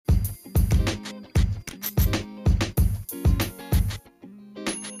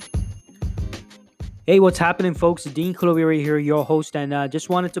Hey, what's happening, folks? Dean Kuloviri here, your host, and just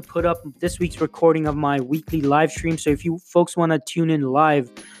wanted to put up this week's recording of my weekly live stream. So if you folks want to tune in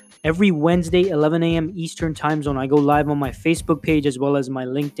live, every Wednesday, 11 a.m. Eastern time zone, I go live on my Facebook page as well as my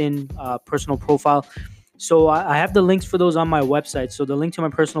LinkedIn personal profile. So I have the links for those on my website. So the link to my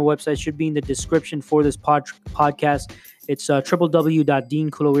personal website should be in the description for this podcast. It's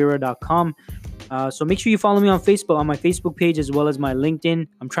www.deankulowira.com. So make sure you follow me on Facebook, on my Facebook page, as well as my LinkedIn.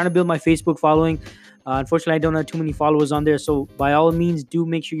 I'm trying to build my Facebook following. Unfortunately, I don't have too many followers on there. So by all means, do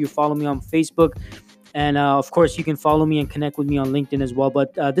make sure you follow me on Facebook. And of course, you can follow me and connect with me on LinkedIn as well.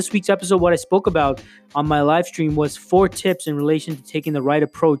 But this week's episode, what I spoke about on my live stream was 4 tips in relation to taking the right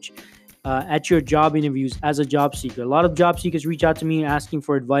approach at your job interviews as a job seeker. A lot of job seekers reach out to me asking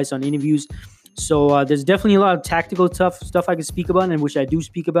for advice on interviews. So there's definitely a lot of tactical stuff I can speak about, and which I do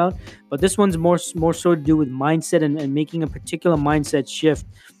speak about. But this one's more so to do with mindset and making a particular mindset shift,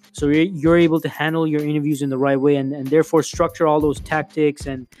 so you're able to handle your interviews in the right way, and therefore structure all those tactics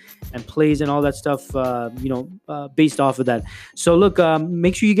and plays and all that stuff, based off of that. So look,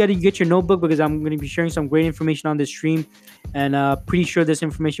 make sure you get your notebook, because I'm going to be sharing some great information on this stream, and pretty sure this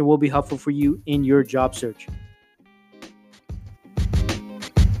information will be helpful for you in your job search.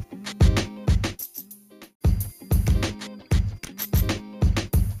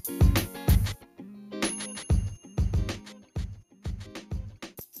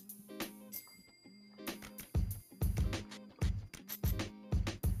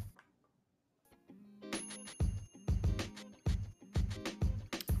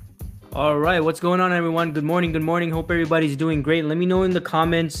 All right, what's going on, everyone? Good morning. Hope everybody's doing great. Let me know in the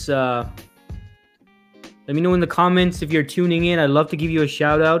comments. If you're tuning in. I'd love to give you a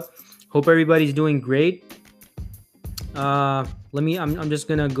shout out. Hope everybody's doing great. I'm just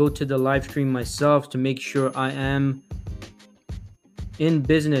gonna go to the live stream myself to make sure I am in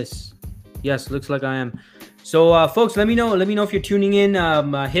business. Yes, looks like I am. So, folks, let me know if you're tuning in.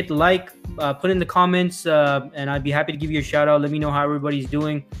 Hit like, put in the comments, and I'd be happy to give you a shout out. Let me know how everybody's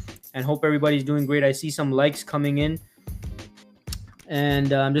doing. And hope everybody's doing great. I see some likes coming in.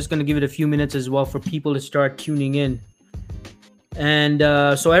 And I'm just going to give it a few minutes as well for people to start tuning in. And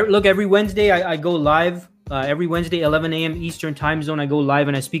look, every Wednesday I go live. Every Wednesday, 11 a.m. Eastern time zone, I go live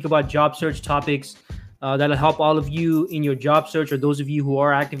and I speak about job search topics that'll help all of you in your job search, or those of you who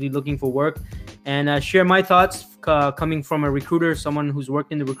are actively looking for work. And share my thoughts coming from a recruiter, someone who's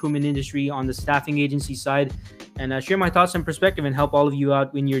worked in the recruitment industry on the staffing agency side, and share my thoughts and perspective and help all of you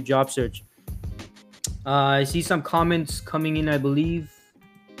out in your job search. I see some comments coming in, I believe.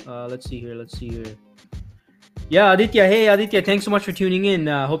 Let's see here. Yeah, Aditya. Hey, Aditya. Thanks so much for tuning in.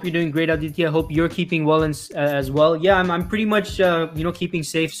 Hope you're doing great, Aditya. Hope you're keeping well as well. Yeah, I'm pretty much keeping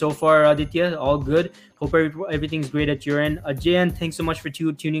safe so far, Aditya. All good. Hope everything's great at your end. Ajayan, thanks so much for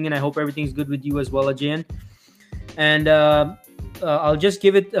tuning in. I hope everything's good with you as well, Ajayan. And I'll just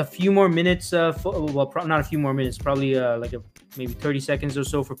give it a few more minutes. Not a few more minutes. Probably maybe 30 seconds or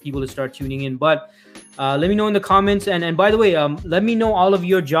so for people to start tuning in. But let me know in the comments. And by the way, let me know all of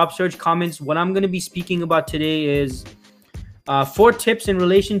your job search comments. What I'm going to be speaking about today is 4 tips in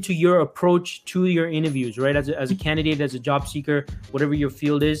relation to your approach to your interviews, right? As a candidate, as a job seeker, whatever your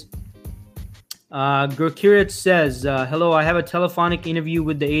field is. Gurkirat says, hello, I have a telephonic interview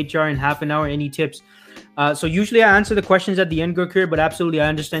with the HR in half an hour. Any tips? So usually I answer the questions at the end, Gurkirat, but absolutely I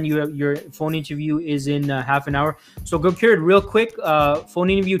understand your phone interview is in half an hour. So Gurkirat, real quick, phone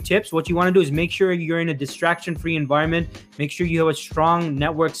interview tips. What you want to do is make sure you're in a distraction-free environment. Make sure you have a strong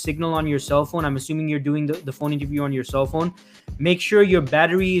network signal on your cell phone. I'm assuming you're doing the phone interview on your cell phone. Make sure your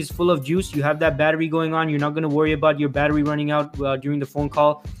battery is full of juice. You have that battery going on. You're not going to worry about your battery running out during the phone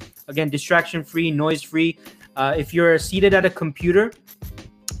call. Again, distraction-free, noise-free. If you're seated at a computer,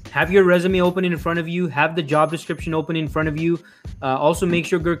 have your resume open in front of you. Have the job description open in front of you. Also, make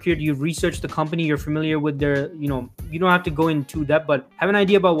sure, Gurkirat, you've researched the company. You're familiar with their, you don't have to go into depth, but have an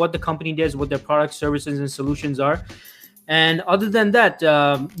idea about what the company does, what their products, services, and solutions are. And other than that,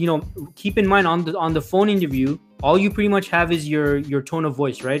 keep in mind on the phone interview, all you pretty much have is your tone of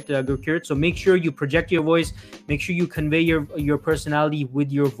voice, right, Gurkirat? So make sure you project your voice. Make sure you convey your personality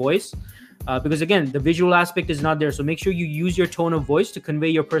with your voice. Because again, the visual aspect is not there. So make sure you use your tone of voice to convey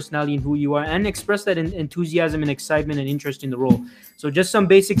your personality and who you are, and express that enthusiasm and excitement and interest in the role. So just some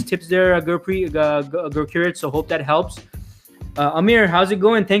basic tips there, Gurkirat. So hope that helps. Amir, how's it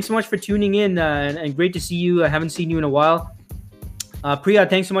going? Thanks so much for tuning in, and great to see you. I haven't seen you in a while. Priya,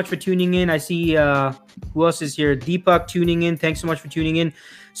 thanks so much for tuning in. I see who else is here? Deepak tuning in. Thanks so much for tuning in.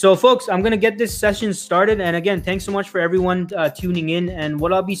 So, folks, I'm going to get this session started. And again, thanks so much for everyone tuning in. And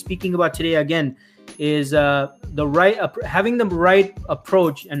what I'll be speaking about today, again, is having the right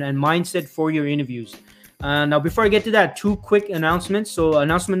approach and mindset for your interviews. Now, before I get to that, two quick announcements. So,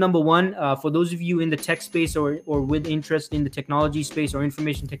 announcement number one, for those of you in the tech space or with interest in the technology space or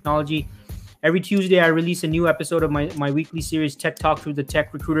information technology, every Tuesday, I release a new episode of my weekly series, Tech Talk through the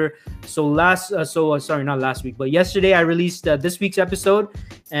Tech Recruiter. So sorry, not last week, but yesterday I released this week's episode,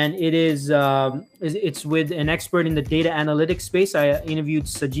 and it's with an expert in the data analytics space. I interviewed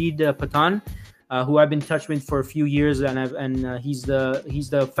Sajid Patan, who I've been in touch with for a few years, and he's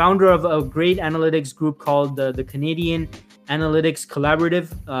the founder of a great analytics group called the Canadian Analytics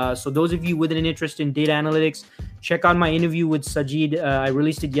Collaborative. So those of you with an interest in data analytics, check out my interview with Sajid. I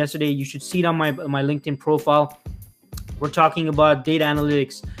released it yesterday. You should see it on my LinkedIn profile. We're talking about data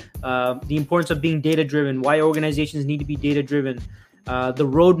analytics, the importance of being data-driven, why organizations need to be data-driven, the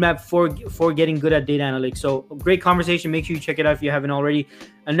roadmap for getting good at data analytics. So great conversation. Make sure you check it out if you haven't already.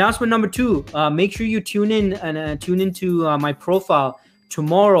 Announcement number two, make sure you tune in and tune into my profile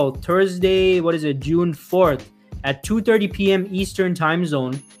tomorrow, Thursday, June 4th at 2:30 p.m. Eastern time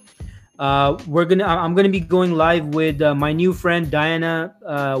zone. I'm gonna be going live with my new friend Diana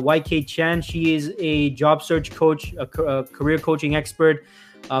YK Chan. She is a job search coach, a career coaching expert,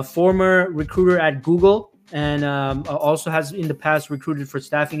 a former recruiter at Google, and also has in the past recruited for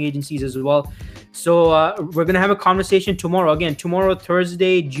staffing agencies as well. So we're gonna have a conversation tomorrow. Again, tomorrow,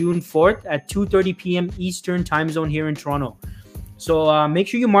 Thursday, June 4th at 2:30 p.m. Eastern time zone here in Toronto. So make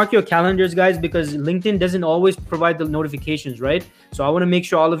sure you mark your calendars, guys, because LinkedIn doesn't always provide the notifications, right? So I want to make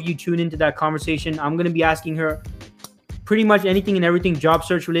sure all of you tune into that conversation. I'm going to be asking her pretty much anything and everything job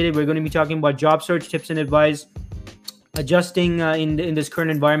search related. We're going to be talking about job search tips and advice, adjusting in this current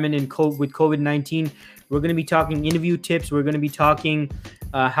environment with COVID-19. We're going to be talking interview tips. We're going to be talking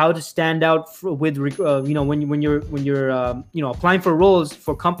how to stand out with when you're applying for roles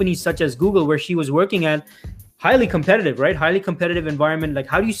for companies such as Google, where she was working at. Highly competitive, right? Highly competitive environment. Like,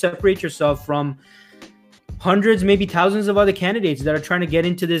 how do you separate yourself from hundreds, maybe thousands of other candidates that are trying to get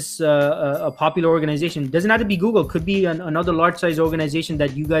into this a popular organization? It doesn't have to be Google. Could be another large size organization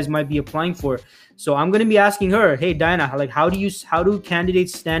that you guys might be applying for. So I'm going to be asking her, hey, Diana, like, how do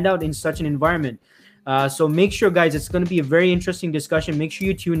candidates stand out in such an environment? So make sure, guys, it's going to be a very interesting discussion. Make sure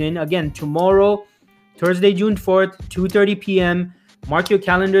you tune in. Again, tomorrow, Thursday, June 4th, 2:30 p.m. Mark your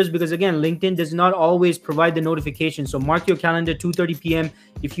calendars, because again, LinkedIn does not always provide the notification. So mark your calendar, 2:30 p.m.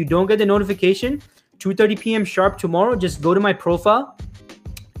 If you don't get the notification, 2:30 p.m. sharp tomorrow, just go to my profile.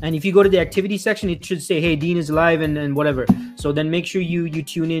 And if you go to the activity section, it should say, hey, Dean is live and whatever. So then make sure you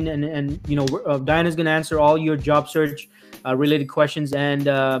tune in and Diana's going to answer all your job search related questions. And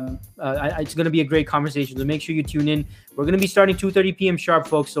it's going to be a great conversation. So make sure you tune in. We're going to be starting 2:30 p.m. sharp,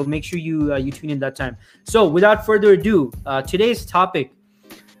 folks. So make sure you tune in that time. So without further ado, today's topic,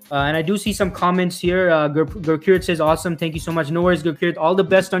 and I do see some comments here. Gurkirt says, awesome. Thank you so much. No worries, Gurkirt. All the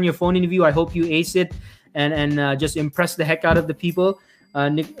best on your phone interview. I hope you ace it and just impress the heck out of the people.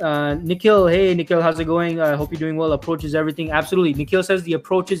 Nikhil, hey Nikhil, how's it going? I hope you're doing well. Approach is everything. Absolutely. Nikhil says the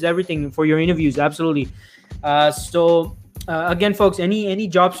approach is everything for your interviews. Absolutely. Again, folks, any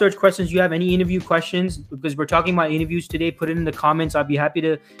job search questions you have, any interview questions, because we're talking about interviews today, put it in the comments. I'll be happy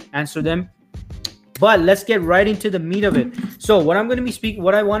to answer them. But let's get right into the meat of it. So what I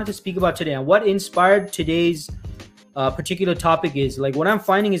wanted to speak about today and what inspired today's particular topic is, like, what I'm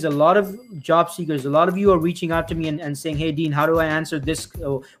finding is a lot of job seekers, a lot of you are reaching out to me and saying, hey, Dean, how do I answer this?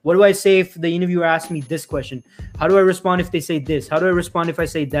 What do I say if the interviewer asks me this question? How do I respond if they say this? How do I respond if I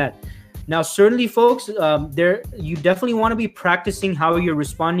say that? Now, certainly, folks, you definitely want to be practicing how you're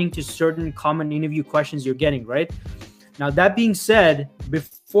responding to certain common interview questions you're getting, right? Now, that being said,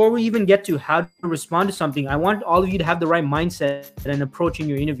 before we even get to how to respond to something, I want all of you to have the right mindset and approach in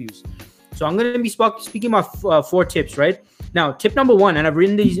your interviews. So I'm going to be speaking about 4 tips, right? Now, tip number 1, and I've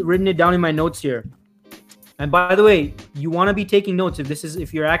written it down in my notes here. And by the way, you want to be taking notes.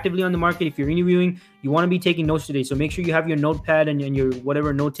 If you're actively on the market, if you're interviewing, you want to be taking notes today. So make sure you have your notepad and your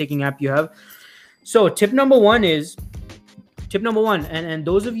whatever note-taking app you have. So tip number one, and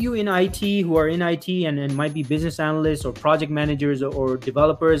those of you in IT who are in IT and might be business analysts or project managers or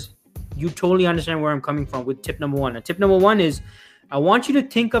developers, you totally understand where I'm coming from with tip number 1. And tip number 1 is, I want you to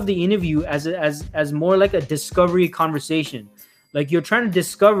think of the interview as more like a discovery conversation. Like, you're trying to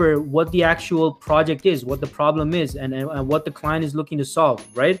discover what the actual project is, what the problem is, and what the client is looking to solve,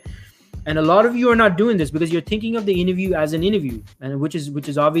 right? And a lot of you are not doing this because you're thinking of the interview as an interview, and which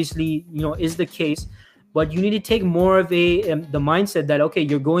is obviously, is the case. but you need to take more of the mindset that, okay,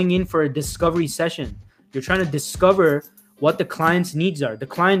 you're going in for a discovery session. You're trying to discover what the client's needs are. The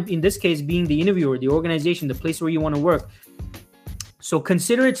client, in this case, being the interviewer, the organization, the place where you want to work. So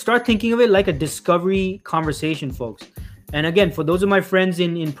consider it, start thinking of it like a discovery conversation, folks. And again, for those of my friends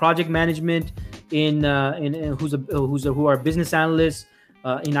in project management, who are business analysts,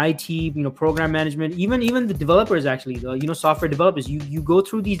 in IT, program management, even the developers, actually, software developers, you go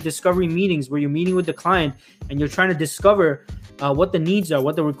through these discovery meetings where you're meeting with the client and you're trying to discover what the needs are,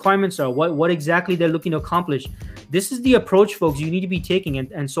 what the requirements are, what exactly they're looking to accomplish. This is the approach, folks, you need to be taking.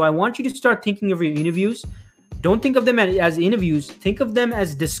 And so I want you to start thinking of your interviews. Don't think of them as interviews. Think of them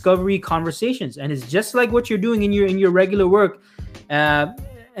as discovery conversations. And it's just like what you're doing in your regular work.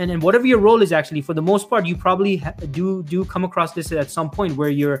 And whatever your role is, actually, for the most part, you probably do come across this at some point where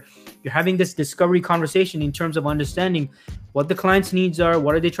you're having this discovery conversation in terms of understanding what the client's needs are,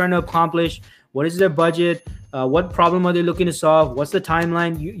 what are they trying to accomplish, what is their budget, what problem are they looking to solve, what's the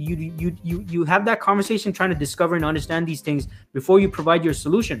timeline. You have that conversation trying to discover and understand these things before you provide your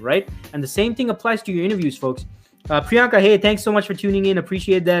solution, right? And the same thing applies to your interviews, folks. Priyanka, hey, thanks so much for tuning in.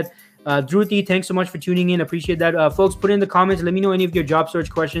 Appreciate that. Dhruti, thanks so much for tuning in. Appreciate that. Folks, put in the comments. Let me know any of your job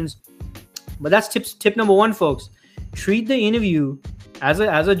search questions. But that's tip number one, folks. Treat the interview as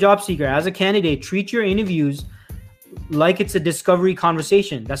a job seeker, as a candidate. Treat your interviews like it's a discovery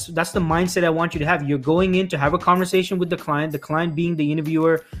conversation. That's the mindset I want you to have. You're going in to have a conversation with the client being the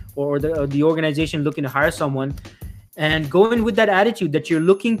interviewer or the organization looking to hire someone, and go in with that attitude that you're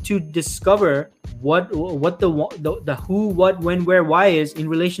looking to discover what the who, what, when, where, why is in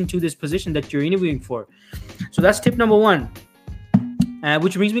relation to this position that you're interviewing for. So that's tip number one,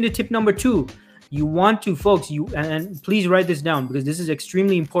 which brings me to tip number two. You want to, folks, and please write this down because this is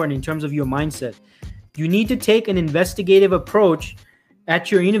extremely important in terms of your mindset. You need to take an investigative approach at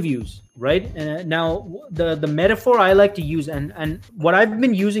your interviews, right? And now the metaphor I like to use and what I've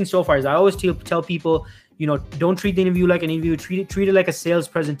been using so far is I always tell people, don't treat the interview like an interview. Treat it like a sales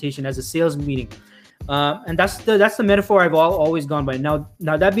presentation, as a sales meeting. And that's the metaphor I've always gone by. Now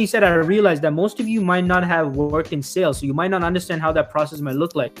that being said, I realize that most of you might not have worked in sales, so you might not understand how that process might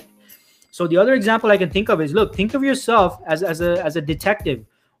look like. So the other example I can think of is, think of yourself as a detective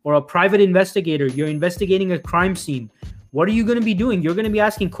or a private investigator. You're investigating a crime scene. What are you going to be doing? You're going to be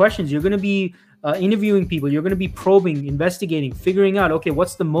asking questions. You're going to be interviewing people. You're going to be probing, investigating, figuring out, okay,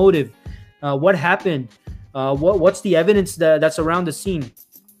 what's the motive? What happened? What's the evidence that's around the scene?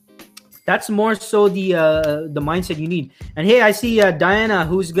 That's more so the mindset you need. And hey, I see Diana,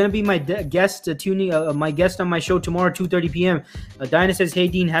 who's going to be my guest my guest on my show tomorrow, 2:30 p.m. Diana says, hey,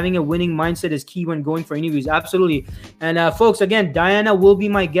 Dean, having a winning mindset is key when going for interviews. Absolutely. And folks, again, Diana will be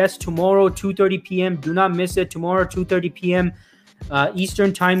my guest tomorrow, 2:30 p.m. Do not miss it. Tomorrow, 2:30 p.m.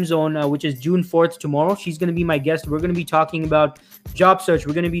 Eastern time zone, which is June 4th tomorrow. She's going to be my guest. We're going to be talking about job search.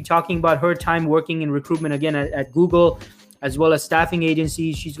 We're going to be talking about her time working in recruitment, again, at Google, as well as staffing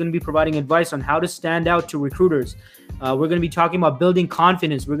agencies. She's going to be providing advice on how to stand out to recruiters. We're going to be talking about building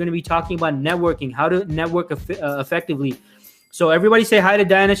confidence. We're going to be talking about networking, how to network effectively. So everybody say hi to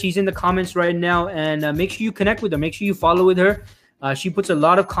Diana. She's in the comments right now, and make sure you connect with her. Make sure you follow with her. She puts a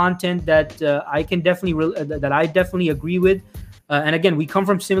lot of content that I definitely agree with. And again, we come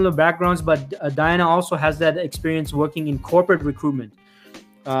from similar backgrounds, but Diana also has that experience working in corporate recruitment.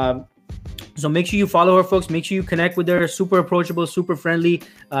 So make sure you follow her, folks. Make sure you connect with her. Super approachable, super friendly.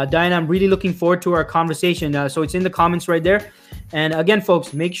 Diana, I'm really looking forward to our conversation. So it's in the comments right there. And again,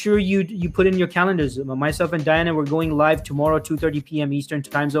 folks, make sure you put in your calendars. Myself and Diana, we're going live tomorrow, 2:30 p.m. Eastern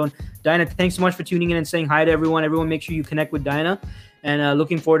time zone. Diana, thanks so much for tuning in and saying hi to everyone. Everyone, make sure you connect with Diana, and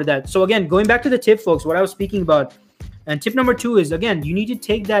looking forward to that. So again, going back to the tip, folks, what I was speaking about, and tip number two is, again, you need to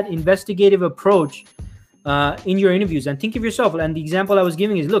take that investigative approach in your interviews, and think of yourself, and the example I was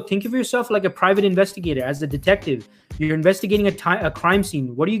giving is, think of yourself like a private investigator. As a detective, you're investigating a crime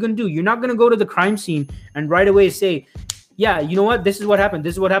scene. What are you going to do? You're not going to go to the crime scene and right away say, yeah, you know what, this is what happened,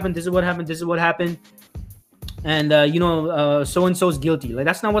 this is what happened, this is what happened, this is what happened, and so-and-so's guilty. Like,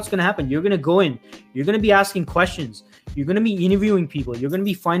 that's not what's going to happen. You're going to go in, you're going to be asking questions, you're going to be interviewing people, you're going to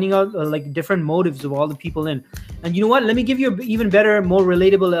be finding out like different motives of all the people in. And you know what, let me give you an even better, more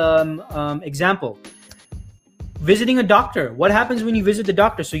relatable example. Visiting a doctor. What happens when you visit the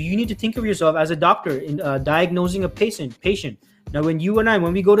doctor? So you need to think of yourself as a doctor in diagnosing a patient. Now, when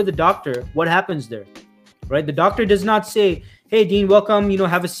we go to the doctor, what happens there, right? The doctor does not say, hey, Dean, welcome,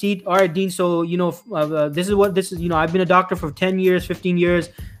 have a seat. All right, Dean, so, this is, I've been a doctor for 10 years, 15 years.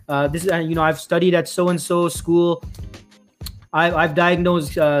 I've studied at so-and-so school. I've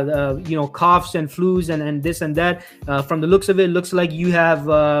diagnosed coughs and flus and this and that. From the looks of it looks like you have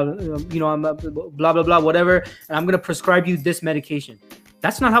blah blah blah whatever, and I'm gonna prescribe you this medication.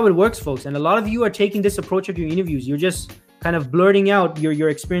 That's not how it works, folks. And a lot of you are taking this approach at your interviews. You're just kind of blurting out your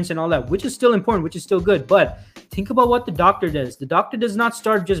experience and all that, which is still important, which is still good. But think about what the doctor does. The doctor does not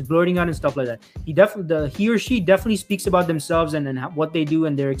start just blurting out and stuff like that. He or she definitely speaks about themselves and what they do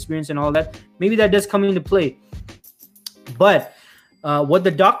and their experience and all that. Maybe that does come into play. But what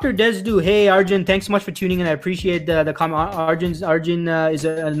the doctor does do, hey, Arjun, thanks so much for tuning in. I appreciate the comment. Arjun is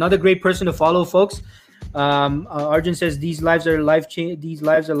another great person to follow, folks. Arjun says these lives are life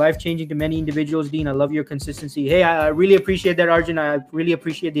changing to many individuals. Dean, I love your consistency. Hey, I really appreciate that, Arjun. I really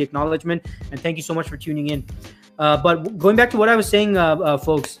appreciate the acknowledgement, and thank you so much for tuning in. But going back to what I was saying,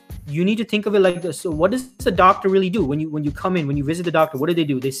 folks, you need to think of it like this. So what does the doctor really do when you come in, when you visit the doctor? What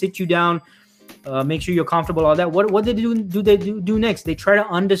do? They sit you down, make sure you're comfortable, all that. What they do next? They try to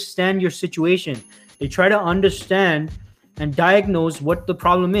understand your situation. They try to understand and diagnose what the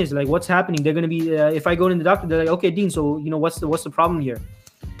problem is, like what's happening. They're going to be, if I go to the doctor, they're like, okay, Dean, so, what's the problem here?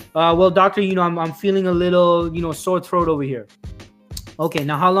 Well, doctor, I'm feeling a little, sore throat over here. Okay,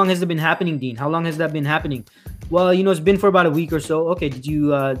 now how long has it been happening, Dean? How long has that been happening? Well, it's been for about a week or so. Okay, did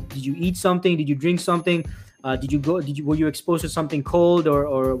you eat something? Did you drink something? Were you exposed to something cold,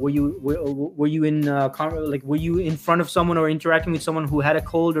 or were you in front of someone or interacting with someone who had a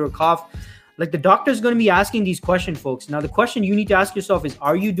cold or a cough? Like, the doctor is going to be asking these questions, folks. Now, the question you need to ask yourself is,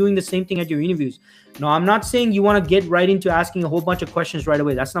 are you doing the same thing at your interviews? No, I'm not saying you want to get right into asking a whole bunch of questions right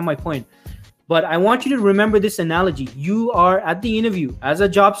away. That's not my point. But I want you to remember this analogy. You are at the interview as a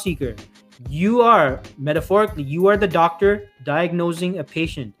job seeker. You are, metaphorically, you are the doctor diagnosing a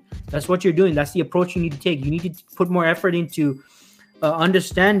patient. That's what you're doing. That's the approach you need to take. You need to put more effort into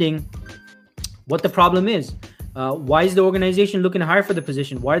understanding what the problem is. Why is the organization looking to hire for the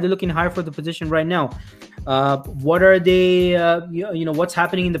position? Why are they looking to hire for the position right now? What are they, what's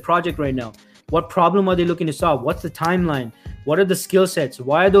happening in the project right now? What problem are they looking to solve? What's the timeline? What are the skill sets?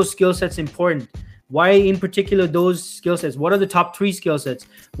 Why are those skill sets important? Why in particular those skill sets? What are the top 3 skill sets?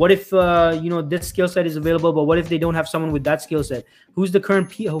 What if this skill set is available, but what if they don't have someone with that skill set? Who are the current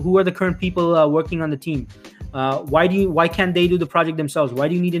people working on the team? Why can't they do the project themselves? Why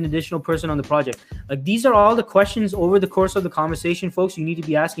do you need an additional person on the project? Like, these are all the questions over the course of the conversation, folks, you need to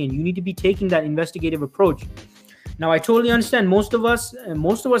be asking, and you need to be taking that investigative approach. Now, I totally understand most of us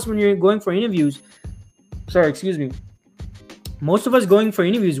when you're going for interviews, most of us going for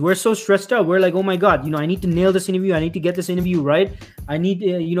interviews, we're so stressed out. We're like, oh my God, I need to nail this interview. I need to get this interview right. I need,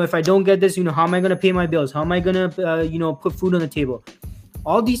 if I don't get this, how am I going to pay my bills? How am I going to, put food on the table?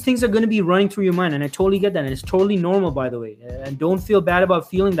 All these things are going to be running through your mind. And I totally get that. And it's totally normal, by the way. And don't feel bad about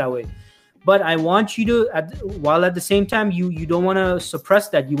feeling that way. But I want you to, while at the same time, you don't want to suppress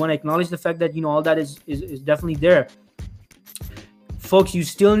that. You want to acknowledge the fact that, all that is definitely there. Folks, you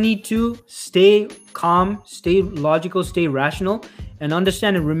still need to stay calm, stay logical, stay rational, and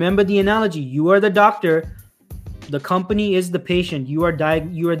understand and remember the analogy. You are the doctor. The company is the patient. You are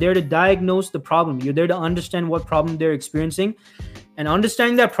there to diagnose the problem. You're there to understand what problem they're experiencing. And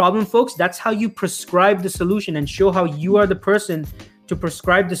understanding that problem, folks, that's how you prescribe the solution and show how you are the person to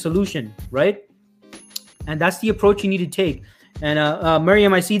prescribe the solution, right? And that's the approach you need to take. And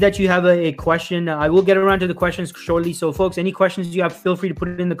Miriam, I see that you have a question. I will get around to the questions shortly. So, folks, any questions you have, feel free to put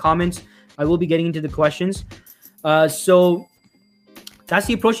it in the comments. I will be getting into the questions. So that's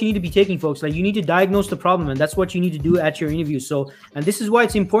the approach you need to be taking, folks. Like, you need to diagnose the problem, and that's what you need to do at your interview. So, and this is why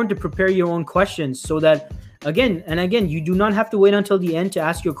it's important to prepare your own questions so that, again, you do not have to wait until the end to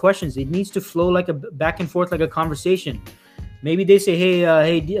ask your questions. It needs to flow like a back and forth, like a conversation. Maybe they say,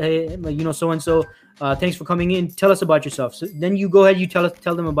 hey, so-and-so, thanks for coming in. Tell us about yourself. So then you go ahead, you tell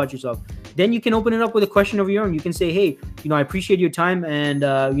them about yourself. Then you can open it up with a question of your own. You can say, hey, I appreciate your time. And,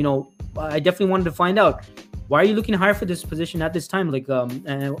 I definitely wanted to find out, why are you looking to hire for this position at this time? Like,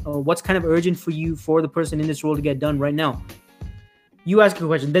 what's kind of urgent for the person in this role to get done right now? You ask a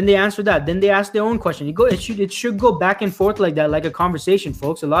question, then they answer that, then they ask their own question. It should go back and forth like that, like a conversation,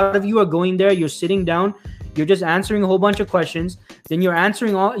 folks. A lot of you are going there, you're sitting down, you're just answering a whole bunch of questions. Then you're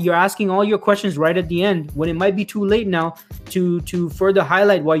asking all your questions right at the end, when it might be too late now to further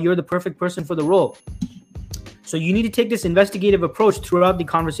highlight why you're the perfect person for the role. So you need to take this investigative approach throughout the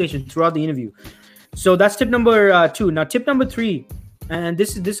conversation, throughout the interview. So that's tip number 2. Now, tip number 3. And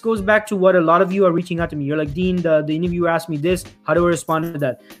this goes back to what a lot of you are reaching out to me. You're like, Dean, the interviewer asked me this. How do I respond to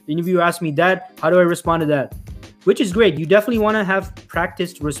that? The interviewer asked me that. How do I respond to that? Which is great. You definitely want to have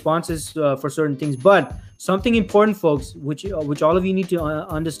practiced responses for certain things. But something important, folks, which all of you need to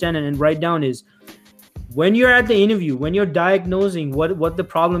understand and write down is, when you're at the interview, when you're diagnosing what the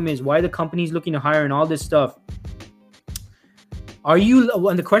problem is, why the company is looking to hire and all this stuff,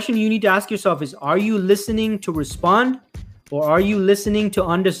 and the question you need to ask yourself is, are you listening to respond, or are you listening to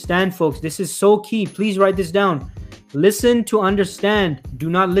understand, folks? This is so key. Please write this down. Listen to understand. Do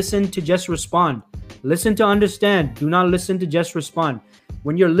not listen to just respond. Listen to understand. Do not listen to just respond.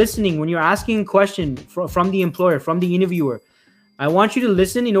 When you're listening, when you're asking a question from the employer, from the interviewer, I want you to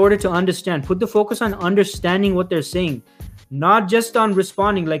listen in order to understand. Put the focus on understanding what they're saying, not just on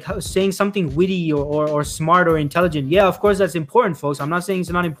responding, like saying something witty or smart or intelligent. Yeah, of course, that's important, folks. I'm not saying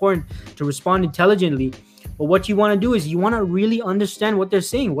it's not important to respond intelligently. But what you want to do is you want to really understand what they're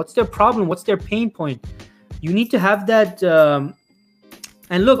saying. What's their problem? What's their pain point? You need to have that.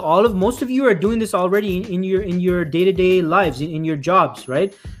 And look, most of you are doing this already in your day-to-day lives, in your jobs,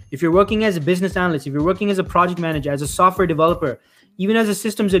 right? If you're working as a business analyst, if you're working as a project manager, as a software developer, even as a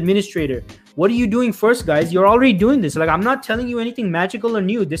systems administrator, what are you doing first, guys? You're already doing this. Like, I'm not telling you anything magical or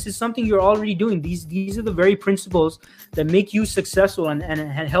new. This is something you're already doing. These are the very principles that make you successful and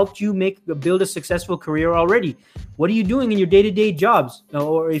helped you build a successful career already. What are you doing in your day-to-day jobs?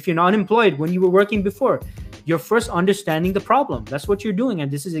 Or if you're not employed, when you were working before? You're first understanding the problem. That's what you're doing. And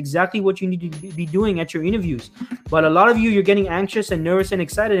this is exactly what you need to be doing at your interviews. But a lot of you're getting anxious and nervous and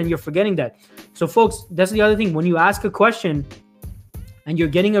excited, and you're forgetting that. So folks, that's the other thing. When you ask a question and you're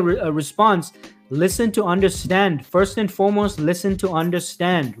getting a response, listen to understand. First and foremost, listen to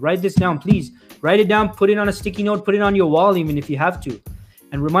understand. Write this down, please. Write it down, put it on a sticky note, put it on your wall even if you have to.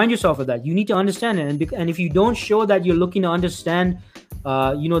 And remind yourself of that. You need to understand it. And if you don't show that you're looking to understand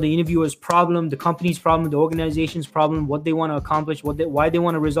the interviewer's problem, the company's problem, the organization's problem, what they want to accomplish, why they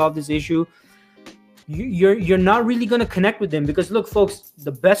want to resolve this issue, you're not really going to connect with them. Because look, folks,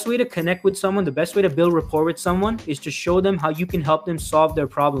 the best way to connect with someone, the best way to build rapport with someone is to show them how you can help them solve their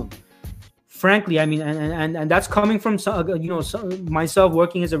problem. Frankly, I mean, and that's coming from myself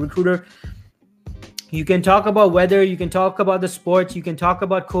working as a recruiter. You can talk about weather, you can talk about the sports, you can talk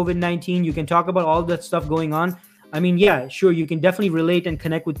about COVID-19, you can talk about all that stuff going on. I mean, yeah, sure, you can definitely relate and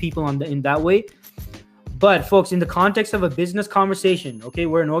connect with people in that way. But folks, in the context of a business conversation, okay,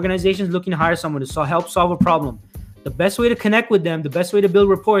 where an organization is looking to hire someone to help solve a problem, the best way to connect with them, the best way to build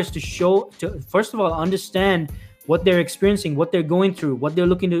rapport is to first of all, understand what they're experiencing, what they're going through, what they're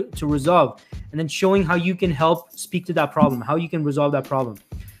looking to resolve, and then showing how you can help speak to that problem, how you can resolve that problem.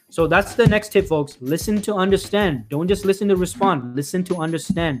 So that's the next tip, folks. Listen to understand. Don't just listen to respond. Listen to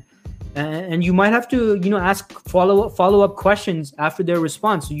understand. And you might have to, ask follow-up questions after their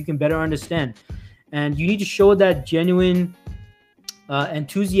response so you can better understand. And you need to show that genuine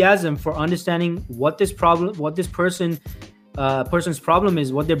enthusiasm for understanding what this person's problem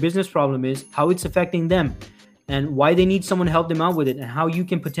is, what their business problem is, how it's affecting them, and why they need someone to help them out with it, and how you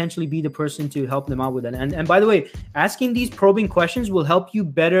can potentially be the person to help them out with it. And by the way, asking these probing questions will help you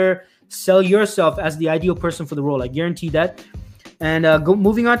better sell yourself as the ideal person for the role. I guarantee that. And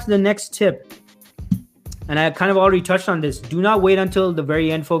moving on to the next tip, and I kind of already touched on this. Do not wait until the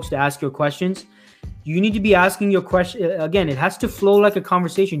very end, folks, to ask your questions. You need to be asking your question. Again, it has to flow like a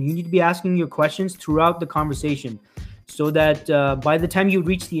conversation. You need to be asking your questions throughout the conversation so that by the time you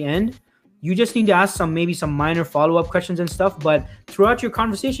reach the end, you just need to ask maybe some minor follow-up questions and stuff. But throughout your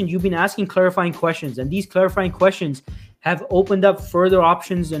conversation, you've been asking clarifying questions. And these clarifying questions have opened up further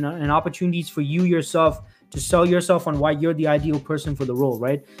options and opportunities for you yourself to sell yourself on why you're the ideal person for the role,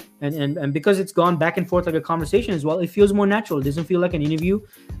 right? And because it's gone back and forth like a conversation as well, it feels more natural. It doesn't feel like an interview.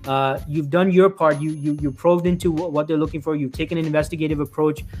 You've done your part. You probed into what they're looking for. You've taken an investigative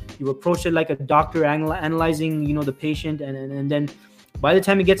approach. You approached it like a doctor analyzing, the patient, and then by the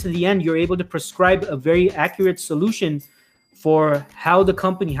time it gets to the end, you're able to prescribe a very accurate solution for how the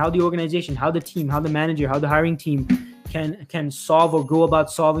company, how the organization, how the team, how the manager, how the hiring team can solve or go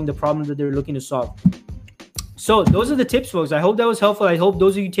about solving the problem that they're looking to solve. So those are the tips, folks. I hope that was helpful. I hope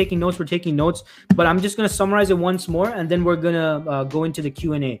those of you taking notes were taking notes, but I'm just going to summarize it once more, and then we're going to go into the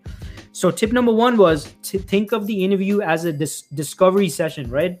Q&A. So tip number one was to think of the interview as a discovery session,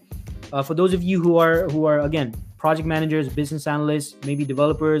 right? For those of you who are again, project managers, business analysts, maybe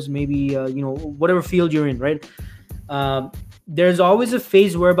developers, maybe, whatever field you're in, right? There's always a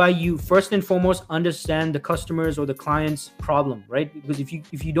phase whereby you first and foremost understand the customer's or the client's problem, right? Because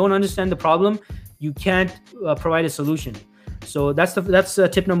if you don't understand the problem, you can't provide a solution. So that's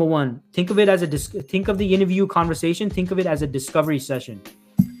tip number one. Think of the interview conversation. Think of it as a discovery session.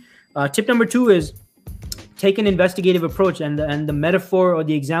 Tip number two is take an investigative approach. And the metaphor or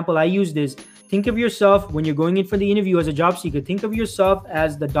the example I used is, think of yourself when you're going in for the interview as a job seeker. Think of yourself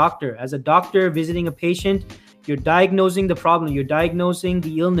as a doctor visiting a patient. You're diagnosing the problem. You're diagnosing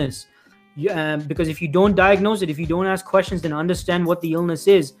the illness. Because if you don't diagnose it, if you don't ask questions and understand what the illness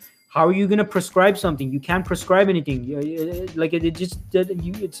is, how are you going to prescribe something? You can't prescribe anything.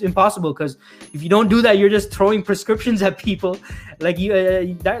 It's impossible, because if you don't do that, you're just throwing prescriptions at people. Like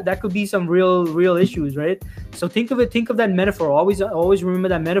that could be some real issues, right? So think of that metaphor. Always remember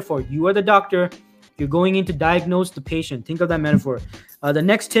that metaphor. You are the doctor. You're going in to diagnose the patient. Think of that metaphor. The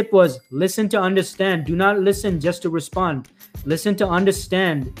next tip was listen to understand. Do not listen just to respond. Listen to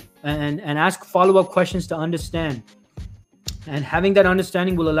understand and ask follow-up questions to understand. And having that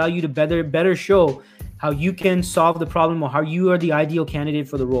understanding will allow you to better show how you can solve the problem, or how you are the ideal candidate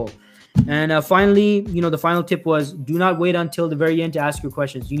for the role. And finally, the final tip was do not wait until the very end to ask your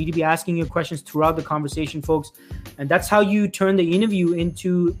questions. You need to be asking your questions throughout the conversation, folks. And that's how you turn the interview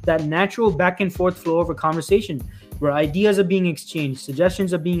into that natural back and forth flow of a conversation where ideas are being exchanged,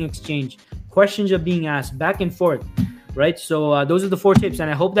 suggestions are being exchanged, questions are being asked back and forth. Right. So those are the 4 tips.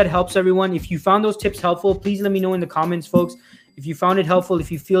 And I hope that helps everyone. If you found those tips helpful, please let me know in the comments, folks. If you found it helpful, if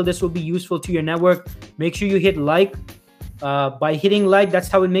you feel this will be useful to your network, make sure you hit like. By hitting like, that's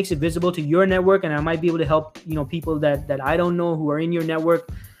how it makes it visible to your network. And I might be able to help, people that I don't know who are in your network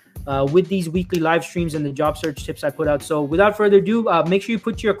with these weekly live streams and the job search tips I put out. So without further ado, make sure you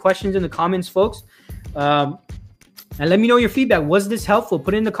put your questions in the comments, folks. And let me know your feedback. Was this helpful?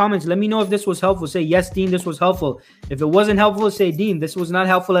 Put it in the comments. Let me know if this was helpful. Say, yes, Dean, this was helpful. If it wasn't helpful, say, Dean, this was not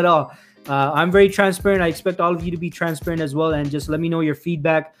helpful at all. I'm very transparent. I expect all of you to be transparent as well. And just let me know your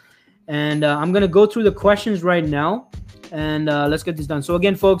feedback. And I'm going to go through the questions right now. And let's get this done. So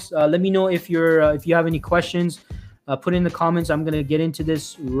again, folks, let me know if you have any questions. Put it in the comments. I'm going to get into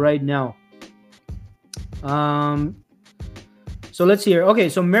this right now. So let's see here. Okay,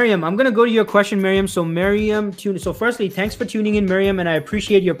 so Miriam, I'm going to go to your question, Miriam. So Miriam, so firstly, thanks for tuning in, Miriam, and I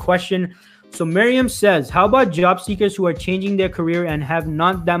appreciate your question. So Miriam says, how about job seekers who are changing their career and have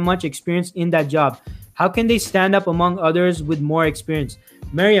not that much experience in that job? How can they stand up among others with more experience?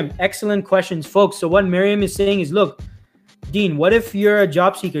 Miriam, excellent questions, folks. So what Miriam is saying is, look, Dean, what if you're a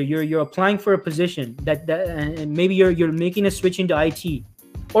job seeker? You're applying for a position and maybe you're making a switch into IT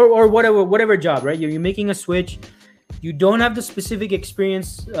or whatever job, right? You're making a switch. You don't have the specific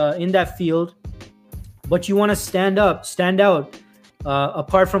experience in that field, but you want to stand out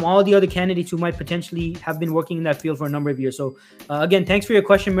apart from all the other candidates who might potentially have been working in that field for a number of years. So again, thanks for your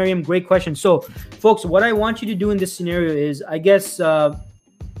question, Miriam. Great question. So folks, what I want you to do in this scenario is, I guess,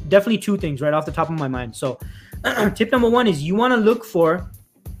 definitely 2 things right off the top of my mind. So tip number 1 is you want to look for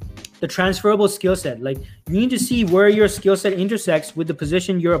the transferable skill set. Like, you need to see where your skill set intersects with the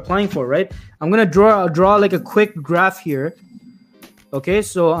position you're applying for, right? I'm going to draw like a quick graph here. Okay,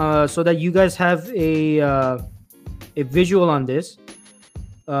 so so that you guys have a visual on this,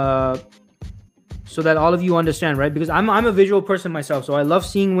 so that all of you understand, right? Because I'm a visual person myself, so I love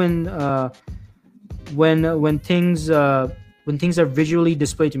seeing when things are visually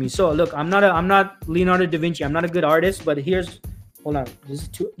displayed to me. So look, I'm not Leonardo da Vinci. I'm not a good artist, but here's, hold on. This is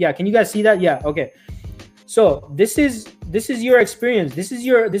yeah. Can you guys see that? Yeah. Okay. So this is your experience. This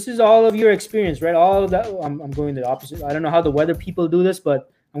is all of your experience, right? All of that. I'm going the opposite. I don't know how the weather people do this,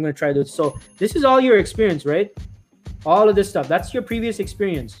 but I'm going to try this. So this is all your experience, right? All of this stuff. That's your previous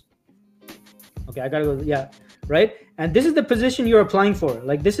experience. Okay. I got to go. Yeah. Right. And this is the position you're applying for.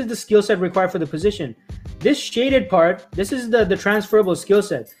 Like, this is the skill set required for the position. This shaded part, this is the transferable skill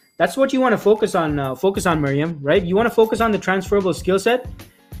set. That's what you want to focus on, Miriam, right? You want to focus on the transferable skill set,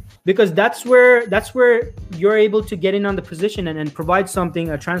 because that's where you're able to get in on the position and provide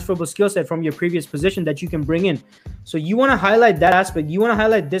something, a transferable skill set from your previous position that you can bring in. So you want to highlight that aspect. You want to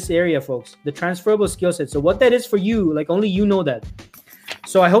highlight this area, folks, the transferable skill set. So what that is for you, like, only you know that.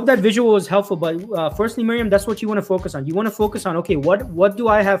 So I hope that visual was helpful. But firstly, Miriam, that's what you want to focus on. You want to focus on, okay, what do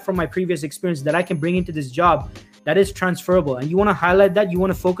I have from my previous experience that I can bring into this job that is transferable? And you want to highlight that. You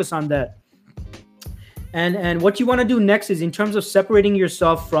want to focus on that. And what you want to do next is, in terms of separating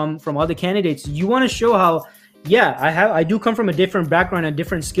yourself from other candidates, you want to show how, yeah, I do come from a different background, a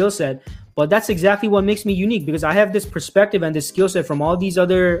different skill set, but that's exactly what makes me unique, because I have this perspective and this skill set from all these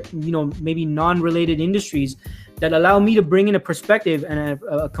other, maybe non-related industries that allow me to bring in a perspective and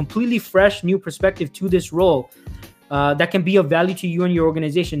a completely fresh new perspective to this role that can be of value to you and your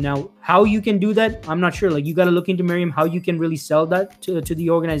organization. Now, how you can do that, I'm not sure. Like, you got to look into, Miriam, how you can really sell that to the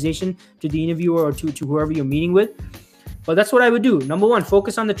organization, to the interviewer, or to whoever you're meeting with. But that's what I would do. Number 1,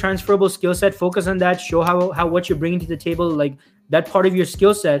 focus on the transferable skill set. Focus on that. Show how what you're bringing to the table, like that part of your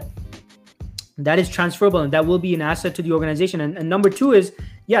skill set that is transferable and that will be an asset to the organization. And number 2 is,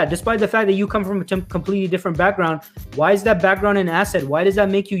 yeah, despite the fact that you come from a completely different background, why is that background an asset? Why does that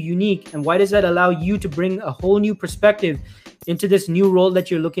make you unique? And why does that allow you to bring a whole new perspective into this new role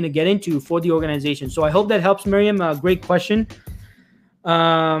that you're looking to get into for the organization. So I hope that helps, Miriam. Great question.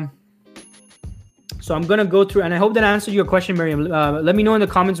 So I'm going to go through, and I hope that answered your question, Miriam. Let me know in the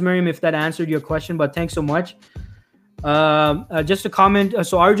comments, Miriam, if that answered your question, but thanks so much. Just a comment.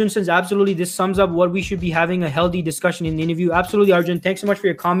 So Arjun says, absolutely, this sums up what we should be having a healthy discussion in the interview. Absolutely, Arjun. Thanks so much for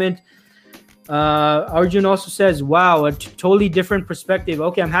your comment. Arjun also says, wow, a totally different perspective.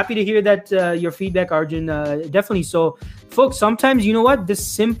 Okay, I'm happy to hear that your feedback, Arjun. Definitely. So folks, sometimes, you know what, this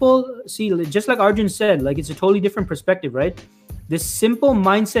simple, see, just like Arjun said, like it's a totally different perspective, right? This simple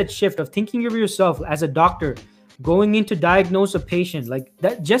mindset shift of thinking of yourself as a doctor going in to diagnose a patient, like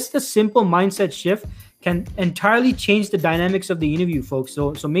that, just a simple mindset shift can entirely change the dynamics of the interview, folks.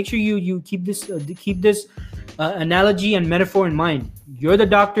 So make sure you keep this analogy and metaphor in mind. You're the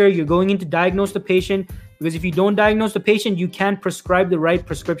doctor, you're going in to diagnose the patient, because if you don't diagnose the patient, you can't prescribe the right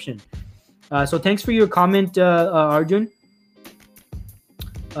prescription. So thanks for your comment, Arjun.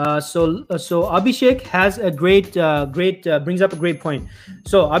 So Abhishek has a great brings up a great point.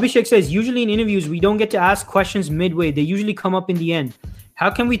 So Abhishek says, usually in interviews, we don't get to ask questions midway. They usually come up in the end. How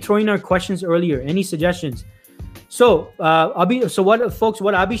can we throw in our questions earlier? Any suggestions? So what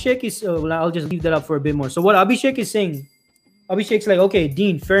Abhishek is, I'll just leave that up for a bit more. So what Abhishek is saying, Abhishek's like, okay,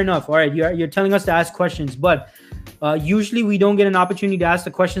 Dean, fair enough. All right, you're telling us to ask questions, but usually we don't get an opportunity to ask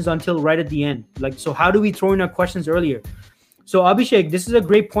the questions until right at the end. Like, so how do we throw in our questions earlier? So Abhishek, this is a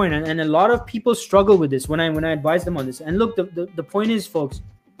great point, and a lot of people struggle with this when I advise them on this. And look, the point is, folks,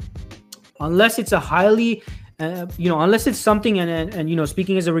 unless it's a highly, unless it's something, and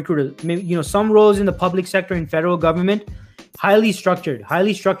speaking as a recruiter, maybe, some roles in the public sector and federal government, highly structured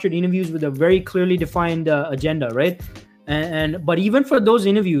interviews with a very clearly defined agenda, right? But even for those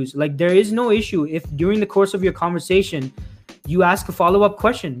interviews, like, there is no issue if during the course of your conversation you ask a follow-up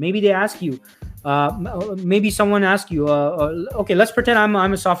question. Maybe they ask you, maybe someone asks you, okay, let's pretend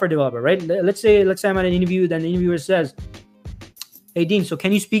I'm a software developer, right? Let's say I'm at an interview, then the interviewer says, hey, Dean, so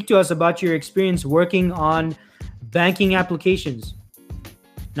can you speak to us about your experience working on banking applications?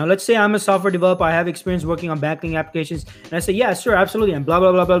 Now, let's say I'm a software developer. I have experience working on banking applications. And I say, yeah, sure, absolutely. And blah,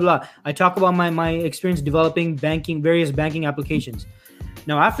 blah, blah, blah, blah. I talk about my experience developing various banking applications.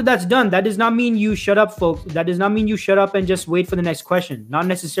 Now, after that's done, that does not mean you shut up, folks. That does not mean you shut up and just wait for the next question. Not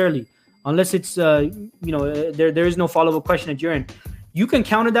necessarily. Unless it's, there is no follow-up question at your end. You can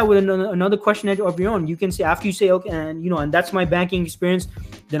counter that with another question of your own. You can say, after you say, okay, and that's my banking experience,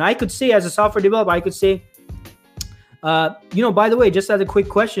 then I could say, as a software developer, I could say, by the way, just as a quick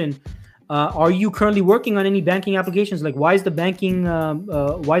question, are you currently working on any banking applications? Like, why is the banking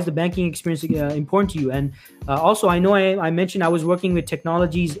experience important to you? And also, I know I mentioned I was working with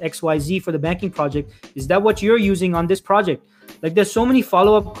Technologies XYZ for the banking project. Is that what you're using on this project? Like, there's so many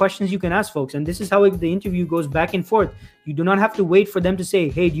follow-up questions you can ask, folks. And this is how the interview goes back and forth. You do not have to wait for them to say,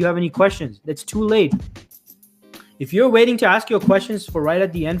 hey, do you have any questions? That's too late. If you're waiting to ask your questions for right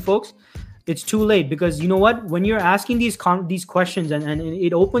at the end, folks, it's too late, because you know what? When you're asking these questions, and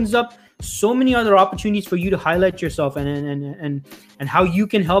it opens up so many other opportunities for you to highlight yourself and how you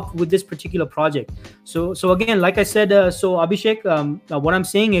can help with this particular project. So again, like I said, so Abhishek, what I'm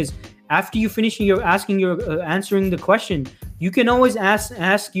saying is, after you finish answering the question, you can always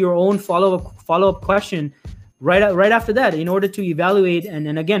ask your own follow-up question right after that, in order to evaluate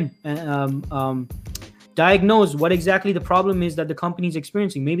and again diagnose what exactly the problem is that the company is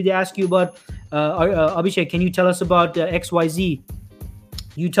experiencing. Maybe they ask you about, Abhishek, can you tell us about XYZ?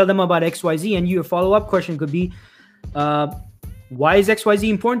 You tell them about XYZ, and your follow-up question could be, why is XYZ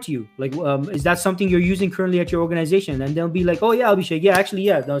important to you? Like, is that something you're using currently at your organization? And they'll be like, oh, yeah, Abhishek, yeah, actually,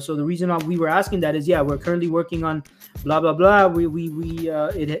 yeah. So the reason we were asking that is, yeah, we're currently working on blah, blah, blah.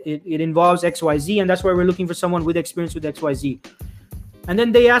 It involves XYZ, and that's why we're looking for someone with experience with XYZ. And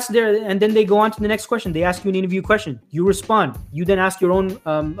then they go on to the next question. They ask you an interview question. You respond. You then ask your own,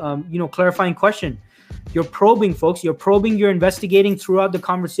 clarifying question. You're probing, folks. You're probing. You're investigating throughout the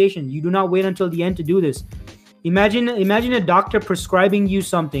conversation. You do not wait until the end to do this. Imagine a doctor prescribing you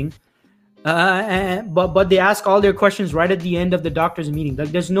something, but they ask all their questions right at the end of the doctor's meeting. Like,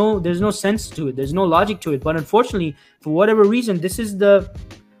 there's no sense to it. There's no logic to it. But unfortunately, for whatever reason, this is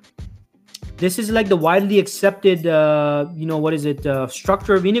like the widely accepted,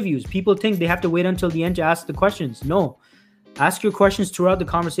 structure of interviews. People think they have to wait until the end to ask the questions. No, ask your questions throughout the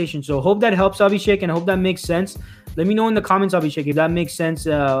conversation. So hope that helps, Abhishek, and I hope that makes sense. Let me know in the comments, Abhishek, if that makes sense,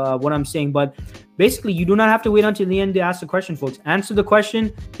 what I'm saying. But basically, you do not have to wait until the end to ask the question, folks. Answer the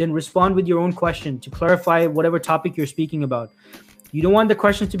question, then respond with your own question to clarify whatever topic you're speaking about. You don't want the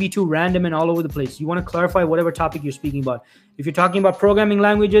questions to be too random and all over the place. You want to clarify whatever topic you're speaking about. If you're talking about programming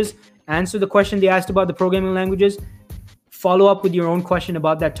languages, answer the question they asked about the programming languages. follow up with your own question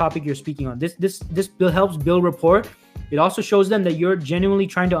about that topic you're speaking on. This helps build rapport. It also shows them that you're genuinely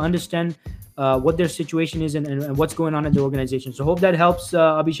trying to understand what their situation is and what's going on in the organization. So hope that helps,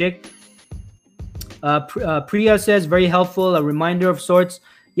 Abhishek. Priya says, very helpful, a reminder of sorts.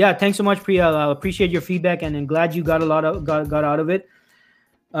 Yeah, thanks so much, Priya. I appreciate your feedback, and I'm glad you got a lot of got out of it.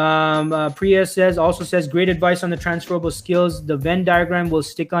 Priya also says, great advice on the transferable skills. The Venn diagram will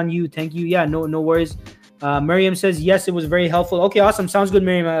stick on you. Thank you. Yeah, no worries. Miriam says, yes, it was very helpful. Okay, awesome. Sounds good,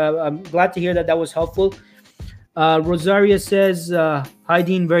 Miriam. I'm glad to hear that was helpful. Rosaria says, hi,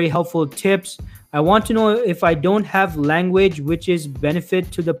 Dean, very helpful tips. I want to know, if I don't have language which is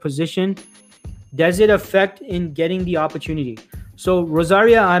benefit to the position, does it affect in getting the opportunity? So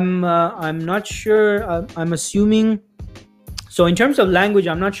Rosaria, I'm not sure. I'm assuming. So in terms of language,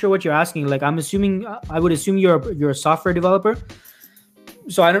 I'm not sure what you're asking. Like, I'm assuming, I would assume you're a software developer.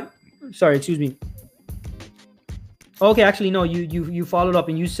 So sorry, excuse me. Okay, actually, no, you followed up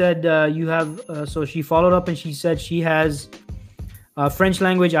and you said you have, so she followed up and she said she has French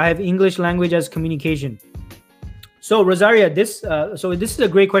language. I have English language as communication. So Rosaria, this is a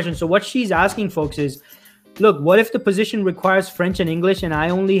great question. So what she's asking, folks, is, look, what if the position requires French and English and I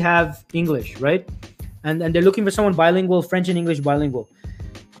only have English, right? And they're looking for someone bilingual, French and English bilingual.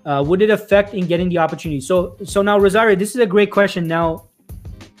 Would it affect in getting the opportunity? So now, Rosaria, this is a great question. Now,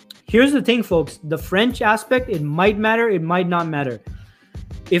 here's the thing, folks. The French aspect, it might matter, it might not matter.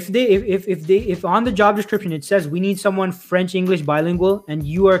 If on the job description it says we need someone French English bilingual, and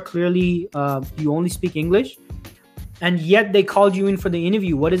you are clearly you only speak English, and yet they called you in for the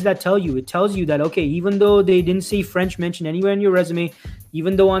interview, what does that tell you? It tells you that, okay, even though they didn't see French mentioned anywhere in your resume,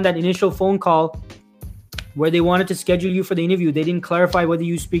 even though on that initial phone call where they wanted to schedule you for the interview, they didn't clarify whether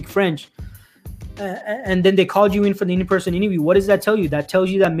you speak French, and then they called you in for the in-person interview, what does that tell you? That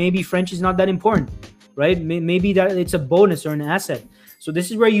tells you that maybe French is not that important, right? Maybe that it's a bonus or an asset. So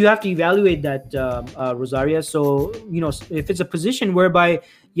this is where you have to evaluate that, Rosaria. So, if it's a position whereby,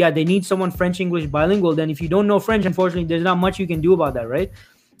 yeah, they need someone French English bilingual, then if you don't know French, unfortunately, there's not much you can do about that, right?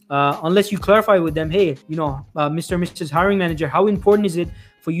 Unless you clarify with them, hey, Mr. and Mrs. Hiring Manager, how important is it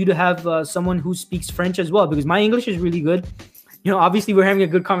for you to have someone who speaks French as well? Because my English is really good. Obviously we're having a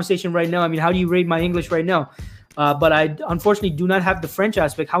good conversation right now. I mean, how do you rate my English right now? But I unfortunately do not have the French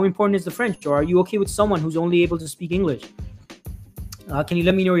aspect. How important is the French? Or are you okay with someone who's only able to speak English? Can you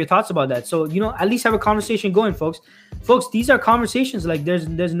let me know your thoughts about that? So, at least have a conversation going, folks. Folks, these are conversations. Like,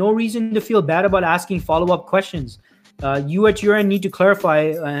 there's no reason to feel bad about asking follow-up questions. You at your end need to clarify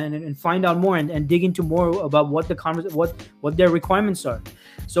and find out more and dig into more about what their requirements are.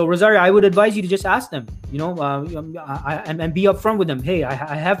 So, Rosario, I would advise you to just ask them, and be upfront with them. Hey,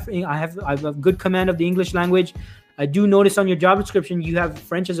 I have a good command of the English language. I do notice on your job description you have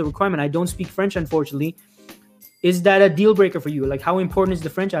French as a requirement. I don't speak French, unfortunately. Is that a deal breaker for you? Like, how important is the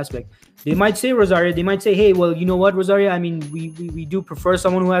French aspect? They might say, Rosario, they might say, hey, well, you know what, Rosario? I mean, we do prefer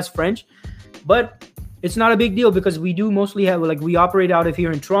someone who has French, but it's not a big deal because we do mostly have, we operate out of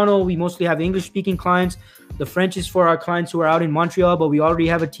here in Toronto. We mostly have English speaking clients. The French is for our clients who are out in Montreal, but we already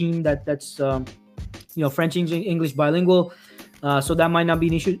have a team that's French English bilingual. So that might not be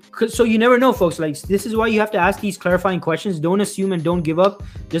an issue. So you never know, folks. Like, this is why you have to ask these clarifying questions. Don't assume and don't give up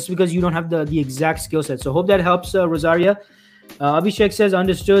just because you don't have the exact skill set. So hope that helps, Rosaria. Abhishek says,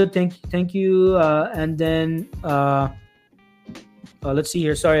 understood. Thank you. And then let's see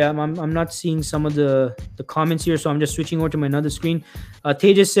here. Sorry, I'm not seeing some of the comments here, so I'm just switching over to my another screen.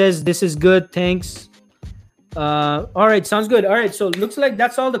 Tejas says, this is good. Thanks. All right, sounds good. All right, so it looks like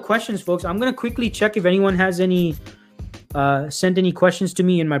that's all the questions, folks. I'm gonna quickly check if anyone has any sent any questions to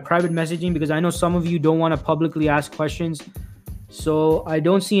me in my private messaging, because I know some of you don't want to publicly ask questions. So I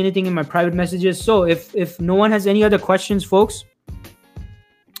don't see anything in my private messages. So if no one has any other questions, folks,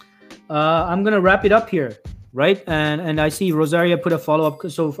 I'm gonna wrap it up here, right? And I see Rosaria put a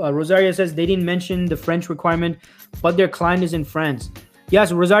follow-up. So Rosaria says they didn't mention the French requirement, but their client is in France.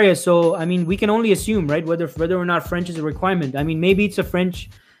 Yes, Rosaria. So I mean, we can only assume, right, whether or not French is a requirement. I mean, maybe it's a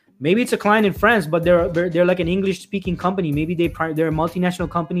client in France, but they're like an English-speaking company. Maybe they're a multinational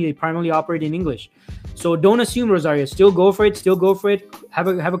company. They primarily operate in English. So don't assume, Rosario. Still go for it.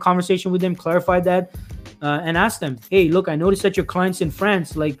 Have a conversation with them. Clarify that, and ask them. Hey, look, I noticed that your client's in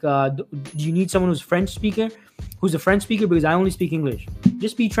France. Like, do you need someone who's a French speaker? Because I only speak English.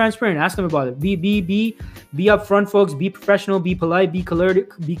 Just be transparent. Ask them about it. Be upfront, folks. Be professional. Be polite. Be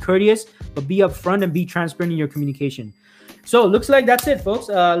courteous. But be upfront and be transparent in your communication. So looks like that's it, folks.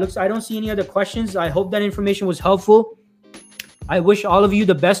 I don't see any other questions. I hope that information was helpful. I wish all of you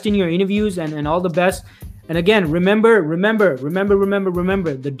the best in your interviews and all the best. And again, remember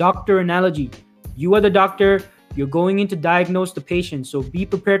the doctor analogy. You are the doctor. You're going in to diagnose the patient. So be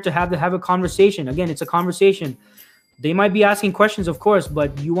prepared to have a conversation. Again, it's a conversation. They might be asking questions, of course,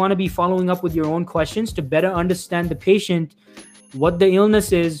 but you want to be following up with your own questions to better understand the patient, what the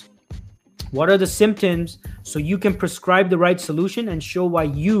illness is, what are the symptoms, so you can prescribe the right solution and show why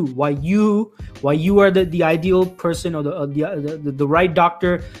you are the ideal person or the right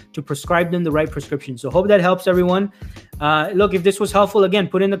doctor to prescribe them the right prescription. So hope that helps everyone. Look, if this was helpful, again,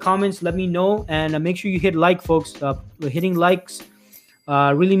 put in the comments, let me know, and make sure you hit like, folks. Hitting likes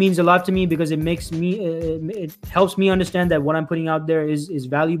really means a lot to me, because it helps me understand that what I'm putting out there is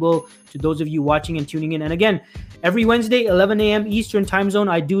valuable to those of you watching and tuning in. And again, every Wednesday, 11 a.m. Eastern time zone,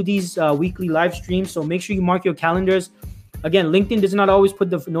 I do these weekly live streams. So make sure you mark your calendars. Again, LinkedIn does not always put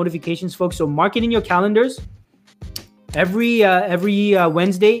the notifications, folks. So mark it in your calendars. Every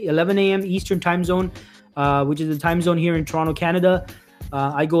Wednesday, 11 a.m. Eastern time zone, which is the time zone here in Toronto, Canada.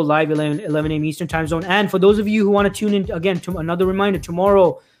 I go live 11 a.m. Eastern time zone. And for those of you who want to tune in, again, to another reminder,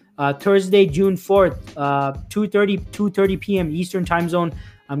 tomorrow, Thursday, June 4th, 2:30 p.m. Eastern time zone,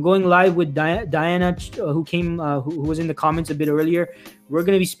 I'm going live with Diana, who was in the comments a bit earlier. We're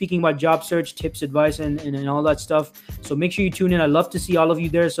going to be speaking about job search, tips, advice, and all that stuff. So make sure you tune in. I'd love to see all of you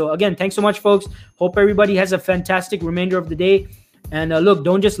there. So again, thanks so much, folks. Hope everybody has a fantastic remainder of the day. And look,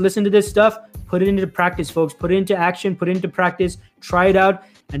 don't just listen to this stuff. Put it into practice, folks. Put it into action. Put it into practice. Try it out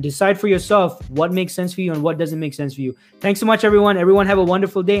and decide for yourself what makes sense for you and what doesn't make sense for you. Thanks so much, everyone. Everyone have a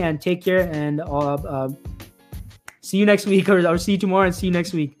wonderful day and take care. And see you next week, or see you tomorrow and see you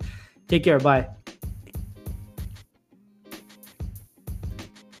next week. Take care. Bye.